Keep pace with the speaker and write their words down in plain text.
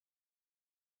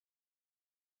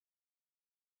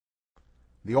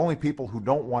The only people who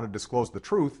don't want to disclose the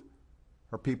truth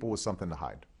are people with something to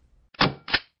hide.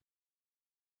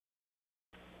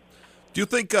 Do you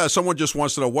think someone just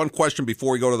wants to know one question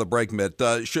before we go to the break, Mitt?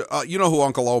 You know who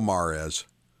Uncle Omar is?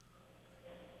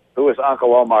 Who is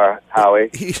Uncle Omar, Howie?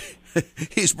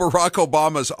 He's Barack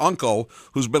Obama's uncle,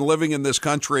 who's been living in this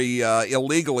country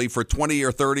illegally for 20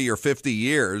 or 30 or 50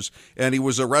 years, and he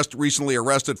was recently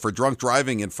arrested for drunk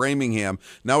driving in Framingham.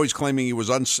 Now he's claiming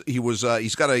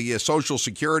he's got a social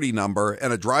security number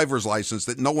and a driver's license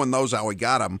that no one knows how he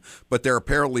got them, but they're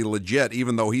apparently legit,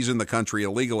 even though he's in the country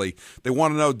illegally. They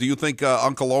want to know: do you think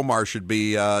Uncle Omar should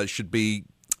be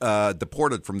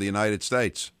deported from the United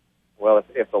States? Well,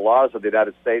 if the laws of the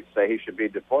United States say he should be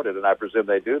deported, and I presume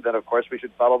they do, then of course we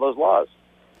should follow those laws.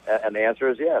 And the answer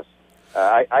is yes.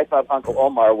 I thought Uncle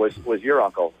Omar was your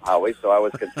uncle, Howie, so I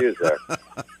was confused there.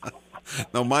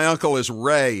 No, my uncle is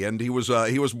Ray, and he was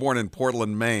born in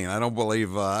Portland, Maine. I don't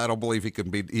believe he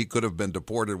could have been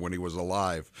deported when he was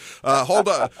alive.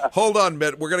 Hold on,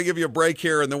 Mitt. We're going to give you a break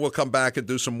here, and then we'll come back and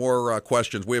do some more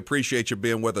questions. We appreciate you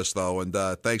being with us, though, and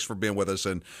thanks for being with us.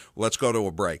 And let's go to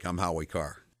a break. I'm Howie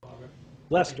Carr.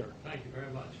 Lester. Thank you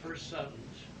very much. First sentence.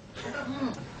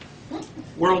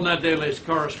 WorldNet Daily's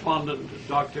correspondent,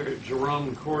 Dr.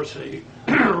 Jerome Corsi,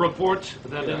 reports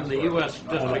that in the U.S.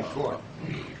 District Court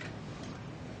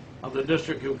of the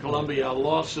District of Columbia, a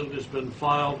lawsuit has been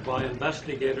filed by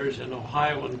investigators in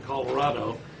Ohio and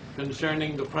Colorado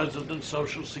concerning the president's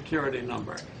Social Security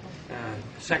number.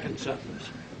 Second sentence.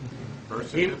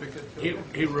 Birth certificate?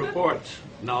 He reports,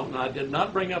 no, I did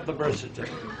not bring up the birth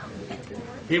certificate.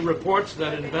 He reports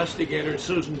that investigators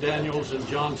Susan Daniels and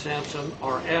John Sampson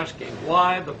are asking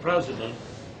why the president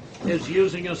is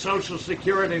using a Social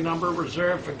Security number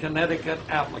reserved for Connecticut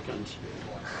applicants.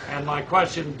 And my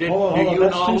question, do you know?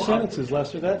 That's two sentences,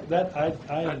 Lester.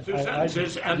 Two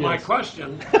sentences. And yes. My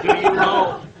question, do you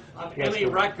know of any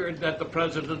record that the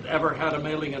president ever had a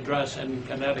mailing address in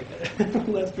Connecticut?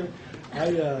 Lester,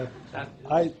 I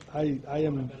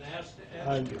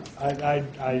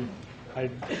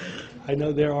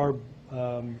know there are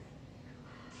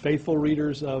faithful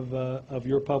readers of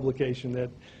your publication that,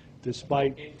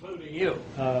 despite including you.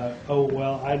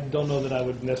 Well, I don't know that I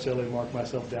would necessarily mark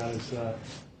myself down as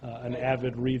an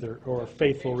avid reader or a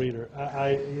faithful reader.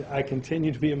 I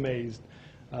continue to be amazed,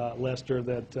 Lester,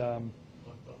 that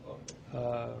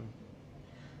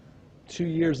 2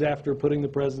 years after putting the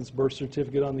president's birth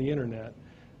certificate on the internet,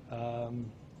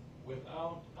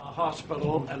 without a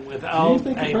hospital and without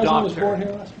a doctor. Do you think the president was born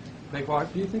here, Lester? Beg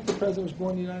pardon? Do you think the president was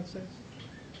born in the United States?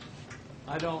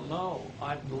 I don't know.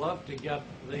 I'd love to get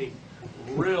the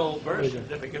real birth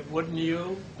certificate, wouldn't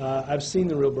you? I've seen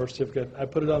the real birth certificate. I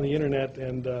put it on the internet,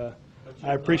 and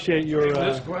I appreciate your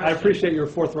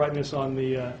forthrightness on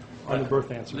the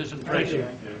birth answer. Listen, thank you.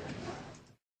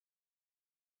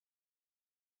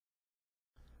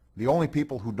 The only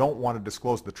people who don't want to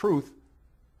disclose the truth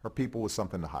are people with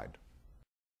something to hide.